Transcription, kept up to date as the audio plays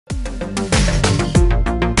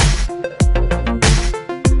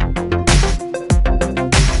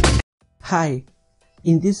Hi,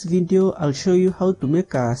 in this video I'll show you how to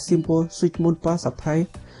make a simple switch mode power supply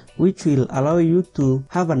which will allow you to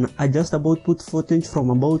have an adjustable output voltage from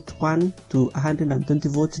about 1 to 120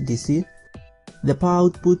 volts DC. The power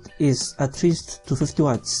output is at least 250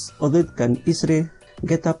 watts, although it can easily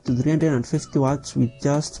get up to 350 watts with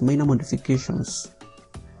just minor modifications.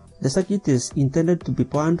 The circuit is intended to be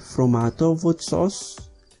powered from a 12 volt source.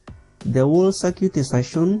 The whole circuit is as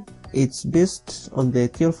shown. It's based on the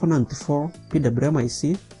TL494 PWM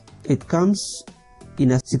IC. It comes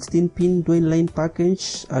in a 16-pin dual line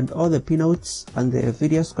package, and all the pinouts and the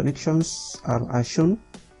various connections are as shown.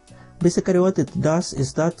 Basically what it does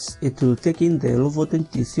is that it will take in the low voltage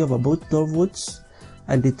DC of about 12 volts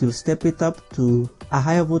and it will step it up to a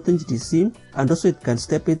higher voltage DC, and also it can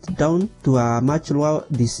step it down to a much lower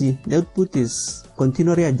DC. The output is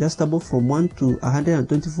continually adjustable from 1 to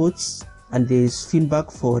 120 volts, and there is feedback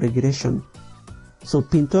for regulation. So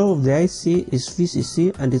pin 12 of the IC is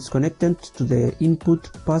VCC and it's connected to the input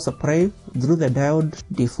power supply through the diode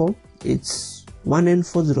D4. It's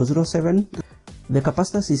 1N4007. The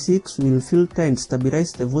capacitor C6 will filter and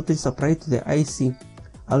stabilize the voltage supply to the IC.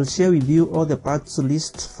 I'll share with you all the parts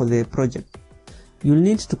list for the project. You'll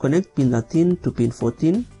need to connect pin 13 to pin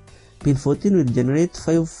 14. Pin 14 will generate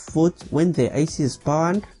 5 volts when the IC is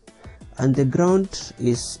powered, and the ground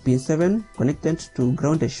is pin 7 connected to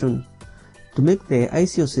ground as shown. To make the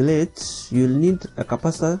IC oscillate, you'll need a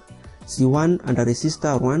capacitor C1 and a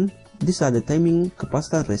resistor R1. These are the timing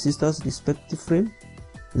capacitor and resistors respectively.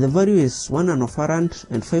 The value is 1 nanofarad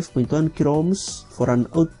and 5.1 kilo ohms for an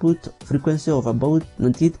output frequency of about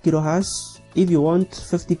 98 kHz. If you want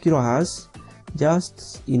 50 kHz,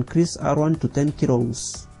 just increase R1 to 10 kilo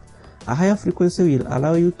ohms. A higher frequency will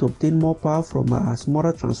allow you to obtain more power from a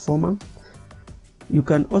smaller transformer. You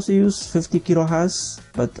can also use 50 kHz,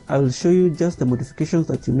 but I will show you just the modifications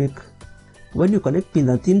that you make. When you connect pin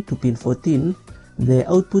 13 to pin 14, the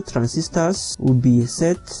output transistors will be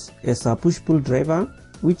set as a push-pull driver,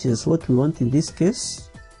 which is what we want in this case.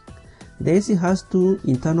 The AC has two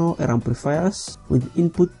internal amplifiers with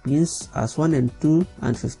input pins as 1 and 2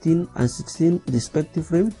 and 15 and 16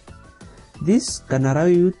 respectively. This can allow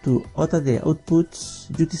you to alter the output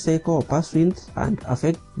duty cycle or pass width and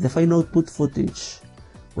affect the final output voltage.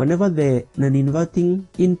 Whenever the non-inverting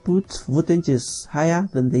input voltage is higher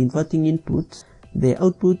than the inverting input, the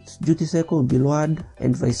output duty cycle will be lowered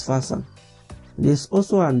and vice versa. There is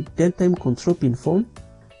also a dead time control pin 4,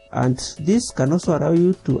 and this can also allow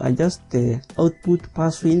you to adjust the output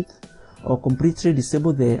pass width or completely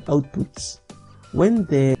disable the outputs. When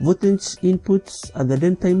the voltage inputs at the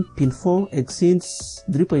dead time pin 4 exceeds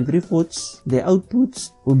 3.3 volts, the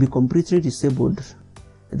outputs will be completely disabled.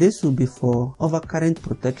 This will be for overcurrent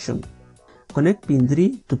protection. Connect pin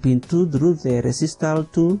 3 to pin 2 through the resistor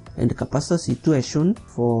R2 and capacitor C2 as shown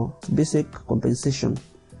for basic compensation.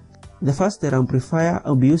 The first amplifier,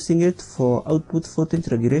 I'll be using it for output voltage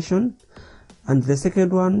regulation, and the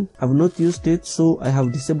second one I've not used it, so I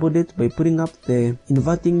have disabled it by putting up the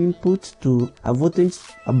inverting input to a voltage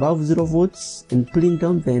above 0 volts and pulling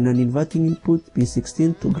down the non-inverting input pin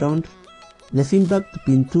 16 to ground. The feedback to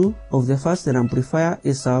pin 2 of the first amplifier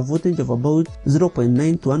is a voltage of about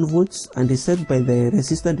 0.9 to 1 volts and is set by the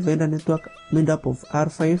resistor divider network made up of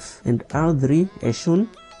R5 and R3 as shown.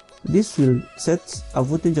 This will set a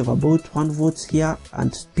voltage of about 1 volt here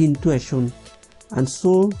and pin 2 as shown. And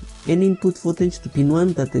so any input voltage to pin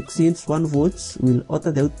 1 that exceeds 1 volt will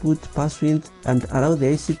alter the output pass width and allow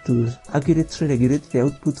the IC to accurately regulate the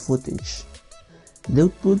output voltage. The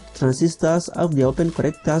output transistors have the open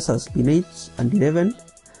collectors as pin 8 and 11,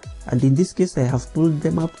 and in this case I have pulled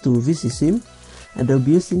them up to VCC, and I'll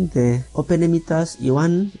be using the open emitters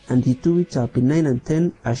E1 and E2, which are pin 9 and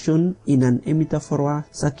 10 as shown in an emitter forward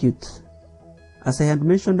circuit. As I had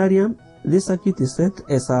mentioned earlier, this circuit is set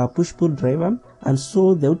as a push-pull driver, and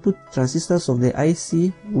so the output transistors of the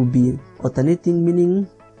IC will be alternating, meaning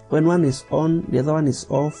when one is on, the other one is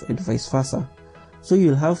off, and vice versa. So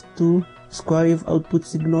you'll have two square wave output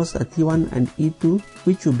signals at E1 and E2,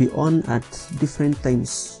 which will be on at different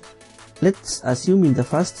times. Let's assume in the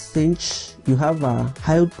first stage you have a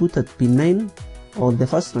high output at pin 9, or the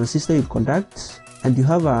first transistor you conduct, and you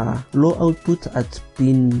have a low output at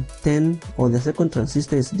pin 10, or the second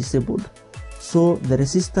transistor is disabled. So the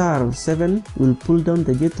resistor R7 will pull down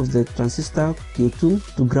the gate of the transistor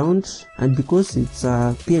Q2 to ground, and because it's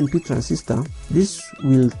a PNP transistor, this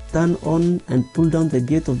will turn on and pull down the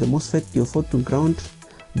gate of the MOSFET Q4 to ground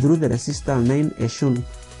through the resistor R9 as shown.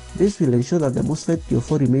 This will ensure that the MOSFET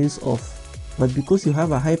Q4 remains off. But because you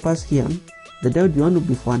have a high pass here, the diode U1 will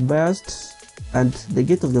be forward biased, and the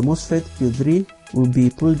gate of the MOSFET Q3 will be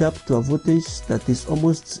pulled up to a voltage that is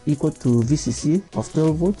almost equal to VCC of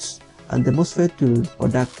 12 volts, and the MOSFET will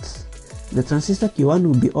conduct. The transistor Q1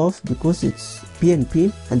 will be off because it's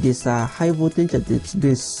PNP and there's a high voltage at its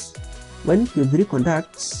base. When Q3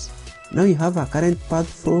 conducts, now you have a current path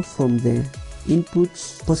flow from the input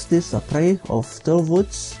positive supply of 12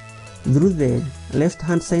 volts through the left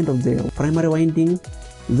hand side of the primary winding,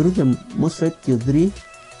 through the MOSFET Q3,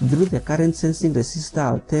 through the current sensing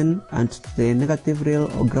resistor R10 and the negative rail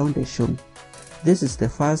or ground is shown. This is the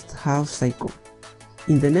first half cycle.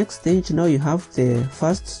 In the next stage, now you have the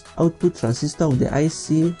first output transistor of the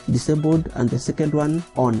IC disabled and the second one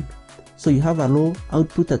on. So you have a low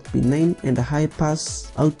output at pin 9 and a high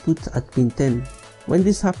pass output at pin 10. When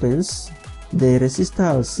this happens, the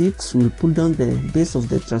resistor R6 will pull down the base of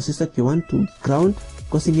the transistor Q1 to ground,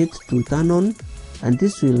 causing it to turn on, and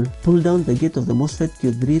this will pull down the gate of the MOSFET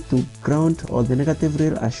Q3 to ground or the negative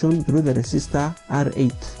rail as shown through the resistor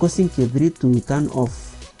R8, causing Q3 to turn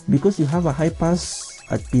off. Because you have a high pass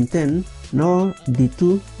at pin 10, now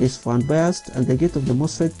D2 is for unbiased and the gate of the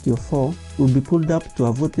MOSFET Q4 will be pulled up to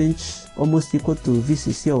a voltage almost equal to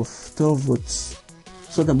VCC of 12 volts.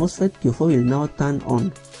 So the MOSFET Q4 will now turn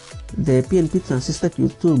on. The PNP transistor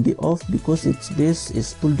Q2 will be off because its base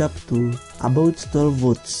is pulled up to about 12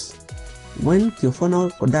 volts. When Q4 now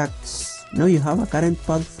conducts, now you have a current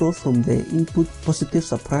path flow from the input positive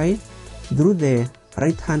supply through the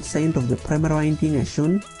right hand side of the primary winding as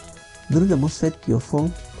shown, through the MOSFET Q4,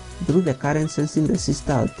 through the current sensing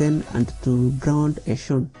resistor R10 and to ground as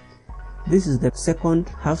shown. This is the second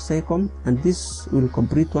half cycle and this will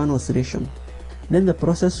complete one oscillation. Then the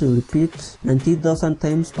process will repeat 90,000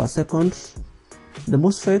 times per second. The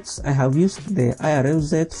MOSFETs, I have used the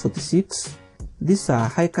IRLZ46. These are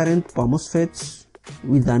high current per MOSFETs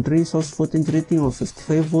with a drain source voltage rating of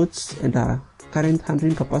 55 volts and a current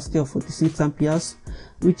handling capacity of 46 amperes,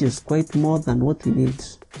 which is quite more than what we need.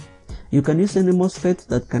 You can use any MOSFET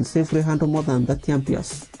that can safely handle more than 30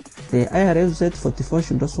 amperes. The IRLZ44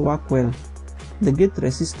 should also work well. The gate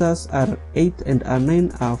resistors R8 and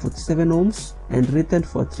R9 are 47 ohms and rated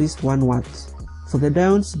for at least 1 watt. For the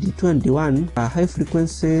diodes D2 and D1 are high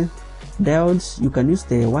frequency diodes. You can use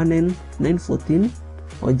the 1N914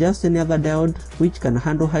 or just any other diode which can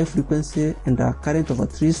handle high frequency and a current of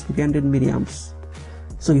at least 300 milliamps.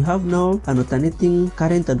 So you have now an alternating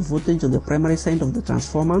current and voltage on the primary side of the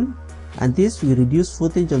transformer, and this will reduce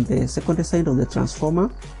voltage on the secondary side of the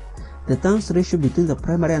transformer. The turns ratio between the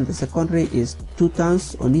primary and the secondary is 2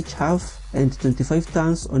 turns on each half and 25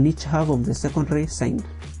 turns on each half of the secondary side.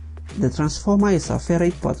 The transformer is a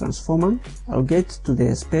ferrite power transformer. I'll get to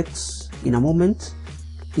the specs in a moment.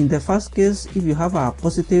 In the first case, if you have a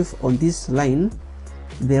positive on this line,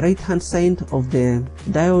 the right hand side of the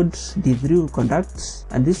diode D3 will conduct,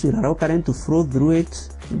 and this will allow current to flow through it,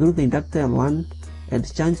 through the inductor L1,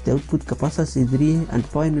 and charge the output capacitor C3 and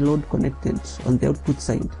power any load connected on the output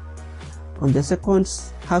side. On the second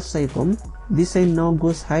half cycle, this side now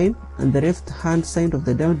goes high and the left hand side of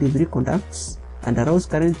the diode D3 conducts and allows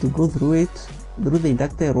current to go through it, through the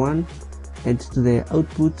inductor L1 and to the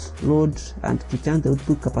output load and to charge the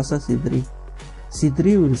output capacitor C3.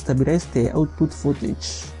 C3 will stabilize the output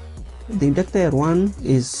voltage. The inductor R1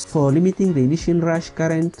 is for limiting the initial rush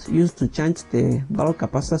current used to charge the bulk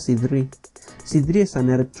capacitor C3. C3 is an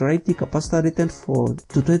electrolytic capacitor rated for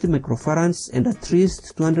 220 microfarads and at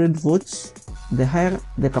least 200 volts. The higher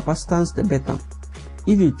the capacitance, the better.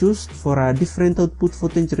 If you choose for a different output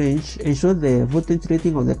voltage range, ensure the voltage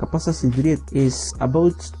rating of the capacitor C3 is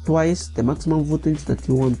about twice the maximum voltage that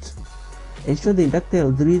you want. Ensure the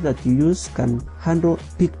inductor L3 that you use can handle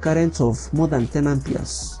peak currents of more than 10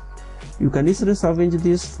 amperes. You can easily salvage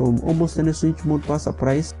this from almost any switch mode power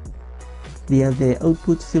supplies. They are the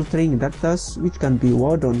output filtering inductors which can be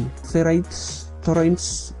wired on ferrite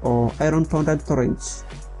toroids or iron powdered toroids.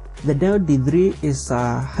 The diode D3 is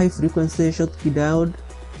a high frequency Schottky diode.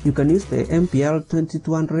 You can use the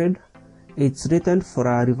MPL2200. It's rated for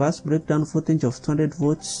a reverse breakdown voltage of 200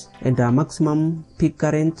 volts and a maximum peak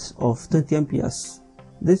current of 20 amperes.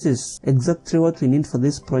 This is exactly what we need for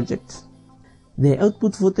this project. The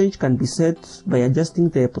output voltage can be set by adjusting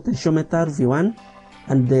the potentiometer V1,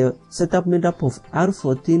 and the setup made up of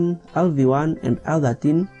R14, RV1 and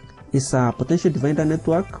R13 is a potential divider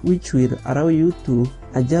network which will allow you to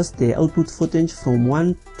adjust the output voltage from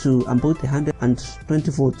 1 to about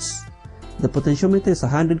 120 volts. The potentiometer is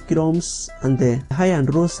 100 kilo ohms and the high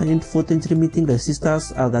and low side voltage limiting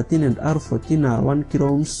resistors R13 and R14 are 1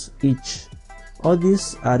 kilo ohms each. All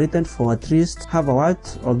these are rated for at least half a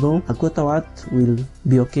watt, although a quarter watt will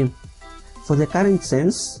be okay. For the current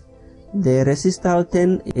sense, The resistor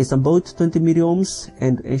L10 is about 20 milliohms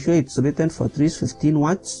and ensure it's rated for at least 15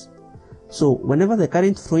 watts. So whenever the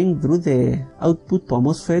current flowing through the output per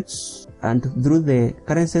MOSFETs and through the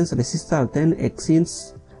current sense resistor L10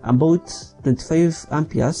 exceeds about 25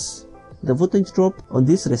 amperes, the voltage drop on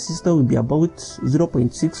this resistor will be about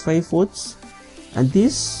 0.65 volts, and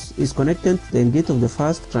this is connected to the gate of the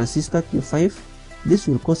first transistor Q5. This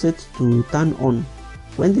will cause it to turn on.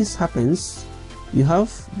 When this happens, you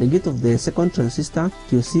have the gate of the second transistor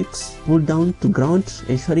Q6 pulled down to ground,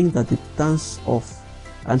 ensuring that it turns off,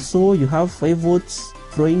 and so you have 5 volts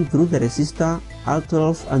flowing through the resistor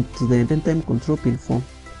R12 and to the end-time control pin 4.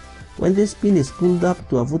 When this pin is pulled up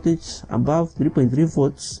to a voltage above 3.3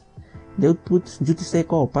 volts, the output duty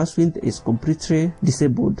cycle or pass wind is completely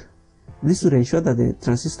disabled. This will ensure that the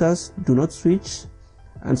transistors do not switch,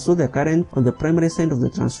 and so the current on the primary side of the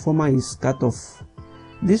transformer is cut off.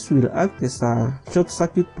 This will act as a short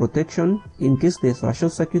circuit protection in case there is a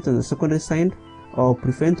short circuit on the secondary side, or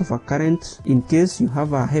prevent of a current in case you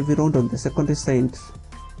have a heavy load on the secondary side.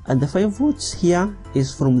 And the 5 volts here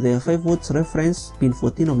is from the 5 volts reference pin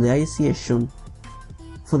 14 of the IC as shown.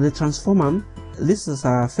 For the transformer, this is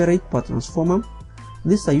a ferrite power transformer.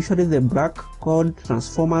 These are usually the black cord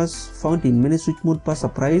transformers found in many switch mode power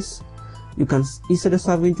supplies. You can easily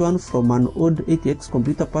salvage one from an old ATX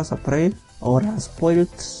computer power supply or a spoiled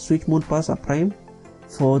switch mode power supply.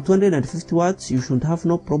 For 250 watts, you should have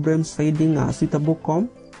no problems finding a suitable core.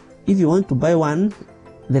 If you want to buy one,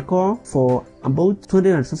 the core for about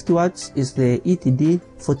 250 watts is the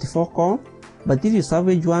ETD44 core, but if you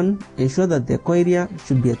salvage one, ensure that the core area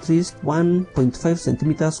should be at least 1.5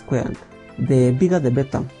 centimeters squared. The bigger the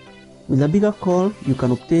better. With a bigger core, you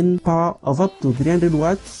can obtain power of up to 300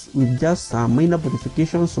 watts with just minor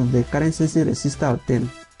modifications of the current sensing resistor L10.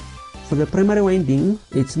 For the primary winding,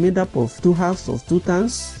 it's made up of 2 halves of 2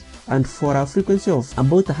 turns, and for a frequency of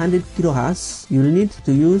about 100 kHz, you'll need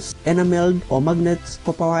to use enameled or magnet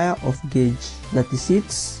copper wire of gauge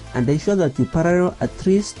 36, and ensure that you parallel at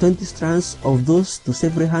least 20 strands of those to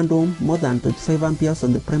safely handle more than 25 amperes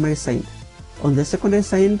on the primary side. On the secondary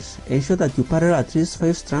side, ensure that you parallel at least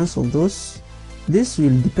 5 strands of those. This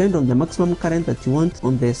will depend on the maximum current that you want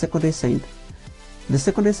on the secondary side. The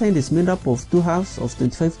secondary side is made up of 2 halves of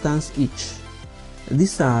 25 turns each.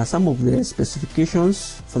 These are some of the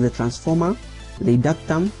specifications for the transformer, the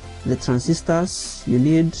inductor, the transistors you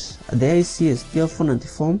need, the IC is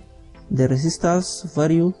TL494, the resistors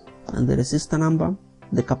value and the resistor number,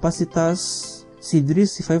 the capacitors. C3,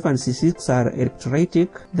 C5 and C6 are electrolytic,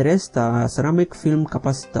 the rest are ceramic film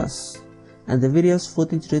capacitors, and the various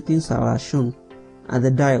voltage ratings are shown, and the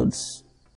diodes.